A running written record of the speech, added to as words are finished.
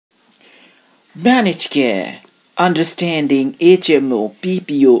Managed care, understanding HMO,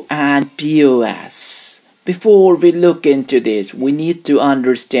 PPO, and POS. Before we look into this, we need to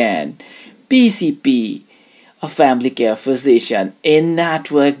understand PCP, a family care physician,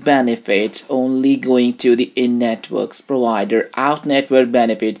 in-network benefits only going to the in-network provider, out-network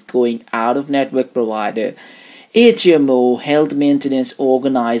benefits going out of network provider. HMO, Health Maintenance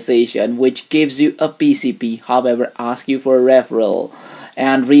Organization, which gives you a PCP, however asks you for a referral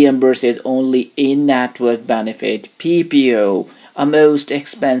and reimburses only in-network benefit. PPO, a most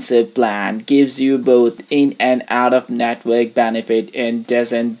expensive plan, gives you both in and out of network benefit and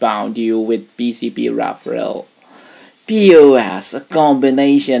doesn't bound you with PCP referral. POS, a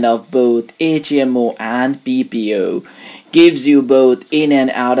combination of both HMO and PPO, gives you both in and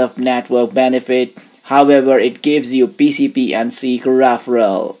out of network benefit. However, it gives you PCP and seek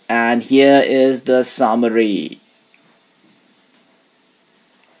referral. And here is the summary.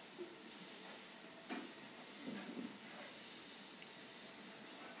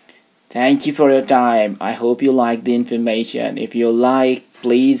 Thank you for your time. I hope you like the information. If you like,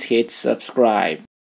 please hit subscribe.